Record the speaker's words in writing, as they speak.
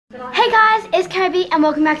Hey guys, it's Kobe and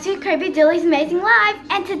welcome back to Kobe Dilly's Amazing Life.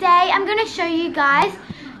 And today I'm going to show you guys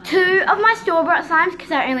two of my store-bought slimes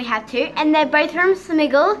because I only have two, and they're both from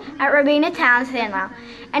Smiggles at Robina Town Centre.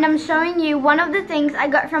 And I'm showing you one of the things I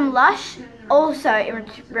got from Lush, also in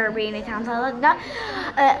Robina Town Centre.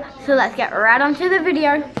 So let's get right onto the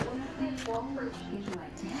video.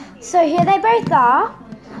 So here they both are.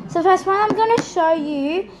 So the first one I'm going to show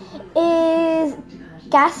you is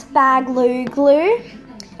Gas Bag Loo Glue.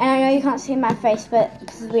 And I know you can't see my face, but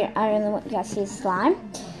because I only want you guys to see the slime.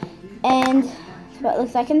 And that's what it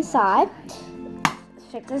looks like inside.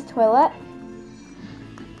 Check this toilet.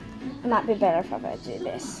 It might be better if I do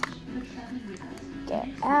this. Get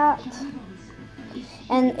it out.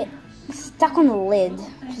 And it's stuck on the lid,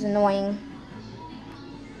 which is annoying.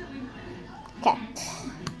 Okay.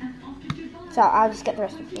 So I'll just get the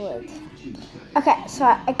rest of the lid. Okay, so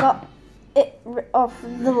I got it off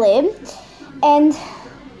the lid. And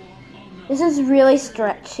this is really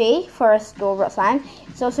stretchy for a store-bought slime.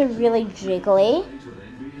 It's also really jiggly.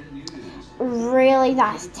 Really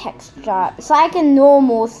nice texture. It's like a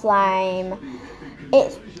normal slime.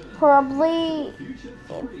 It's probably,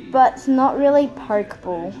 but it's not really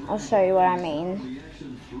pokeable. I'll show you what I mean.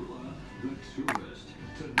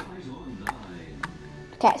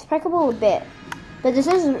 Okay, it's pokeable a bit. But this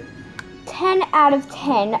is 10 out of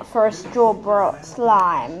 10 for a store-bought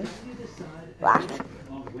slime. Like,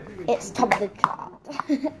 it's top of the chart.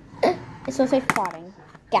 It's also farting.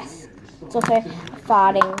 Yes. It's also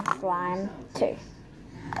farting slime too.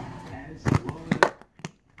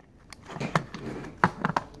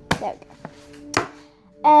 There we go.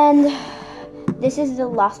 And this is the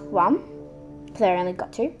last one, because I only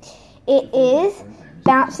got two. It is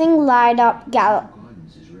Bouncing Light Up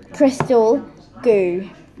Crystal Goo.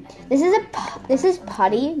 This is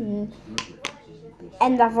putty,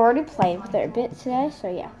 and I've already played with it a bit today, so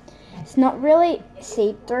yeah. It's not really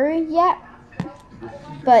see-through yet,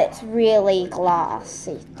 but it's really glass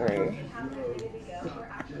see-through.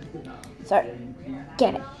 So,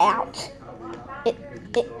 get it out.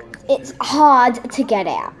 It's hard to get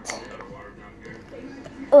out.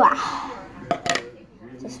 Ugh.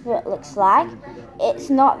 This is what it looks like. It's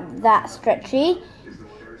not that stretchy,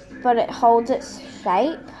 but it holds its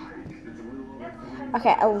shape.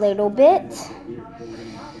 Okay, a little bit,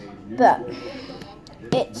 but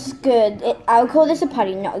it's good. I would call this a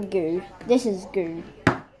putty, not a goo. This is goo.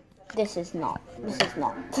 This is not. This is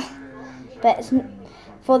not. But it's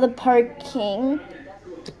for the poking.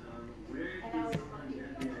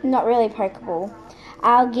 Not really pokeable.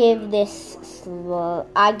 I'll give this store-bought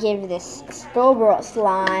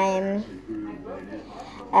slime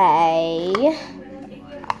a.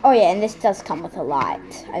 Oh yeah, and this does come with a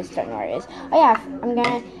light. I just don't know where it is. Oh yeah, I'm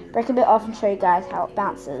gonna break a bit off and show you guys how it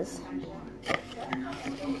bounces.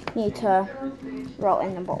 Need to roll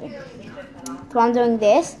in the ball. So I'm doing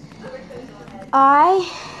this. I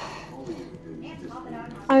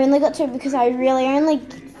only got two because I really only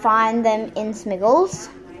find them in Smiggles,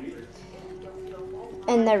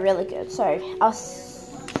 and they're really good. So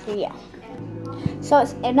yeah. So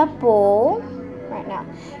it's in a ball right now.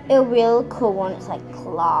 It's real cool one. It's like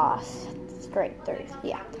glass straight through.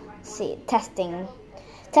 Yeah. See, testing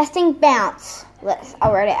bounce.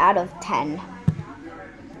 I'll rate it out of 10.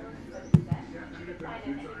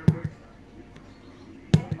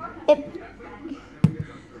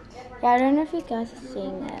 Yeah, I don't know if you guys are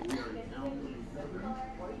seeing it.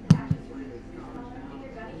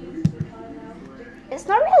 It's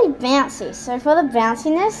not really bouncy, so for the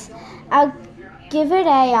bounciness, I'll give it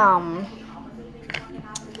a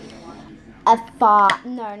 5.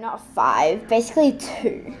 No, not a 5. Basically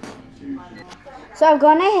 2. So I've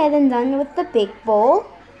gone ahead and done with the big ball,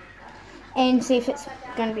 and see if it's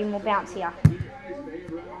going to be more bouncier.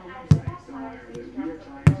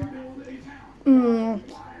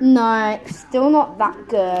 No, still not that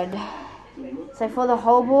good. So for the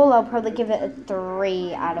whole ball, I'll probably give it a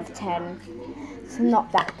 3 out of 10. It's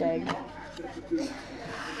not that good.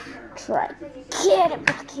 Try get it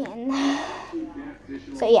back in.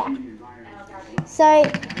 So yeah. So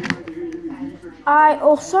I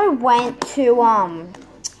also went to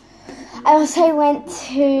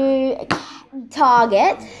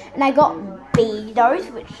Target, and I got Beatos,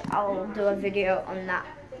 which I'll do a video on that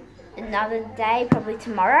another day, probably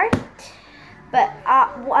tomorrow. But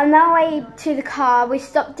on our way to the car, we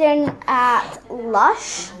stopped in at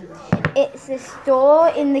Lush. It's a store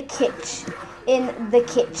in the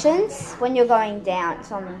kitchens when you're going down.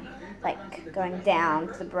 It's on, like, going down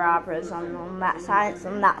to the Barabbas on that side. It's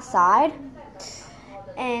on that side.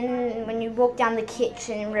 And when you walk down the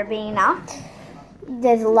kitchen in Robina,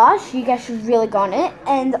 There's Lush. You guys should really go on it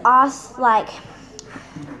and ask, like,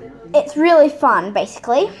 it's really fun,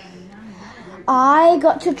 basically. I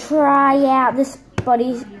got to try out this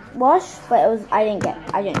body wash, but I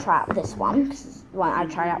didn't try out this one, because the one I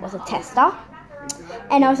tried out was a tester.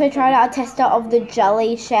 And I also tried out a tester of the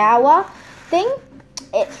jelly shower thing.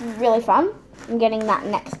 It's really fun. I'm getting that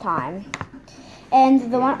next time.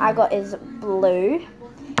 And the one I got is blue.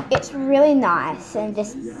 It's really nice, and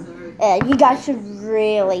just you guys should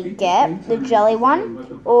really get the jelly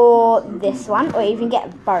one or this one, or even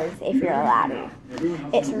get both if you're allowed to.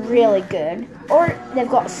 It's really good. Or they've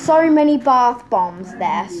got so many bath bombs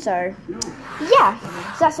there. So yeah,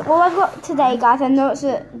 so that's all I've got today, guys. I know it's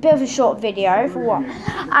a bit of a short video for what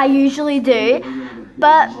I usually do,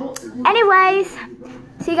 but anyways,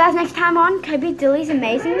 see you guys next time on Kobe Dilly's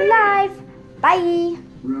Amazing Life. Bye.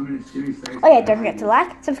 Oh yeah, don't forget to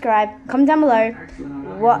like, subscribe, comment down below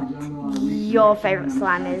what your favourite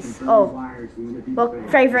slime is. Oh, what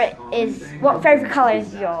favourite colour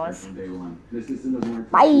is yours.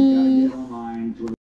 Bye.